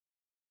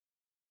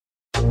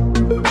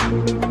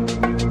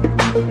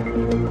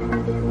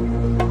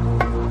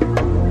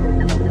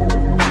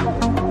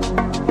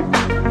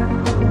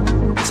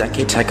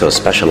ZKTeco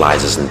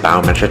specializes in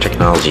biometric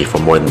technology for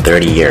more than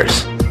 30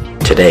 years.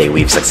 Today,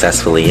 we've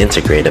successfully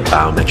integrated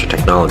biometric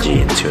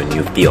technology into a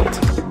new field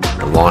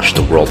and launched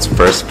the world's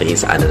first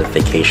face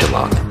identification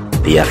lock,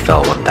 the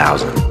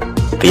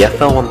FL1000. The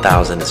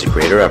FL1000 is a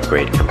greater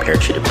upgrade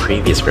compared to the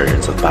previous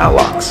versions of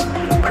biolocks,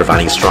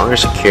 providing stronger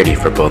security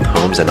for both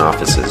homes and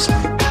offices.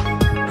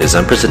 This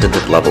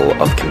unprecedented level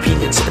of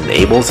convenience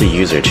enables the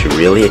user to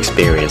really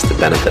experience the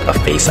benefit of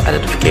face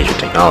identification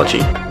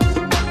technology.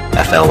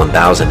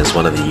 FL1000 is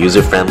one of the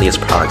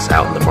user-friendliest products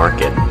out in the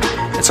market.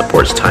 It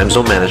supports time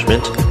zone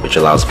management, which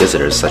allows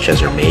visitors such as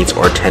your maids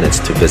or tenants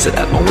to visit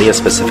at only a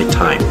specific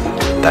time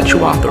that you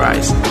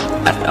authorize.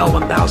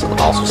 FL1000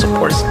 also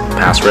supports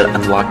password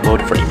unlock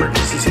mode for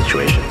emergency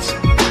situations.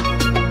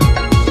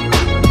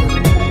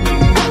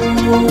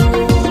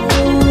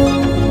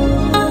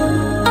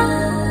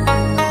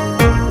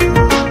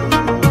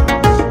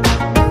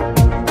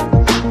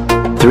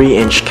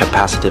 Three-inch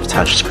capacitive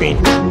touchscreen,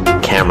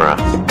 camera,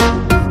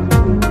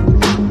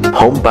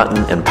 home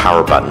button and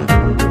power button,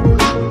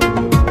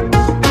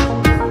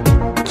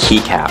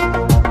 keycap,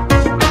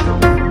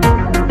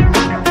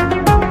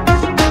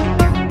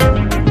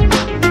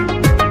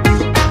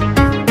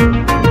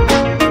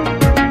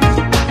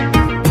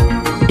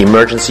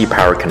 emergency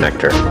power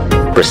connector,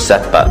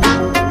 reset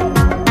button,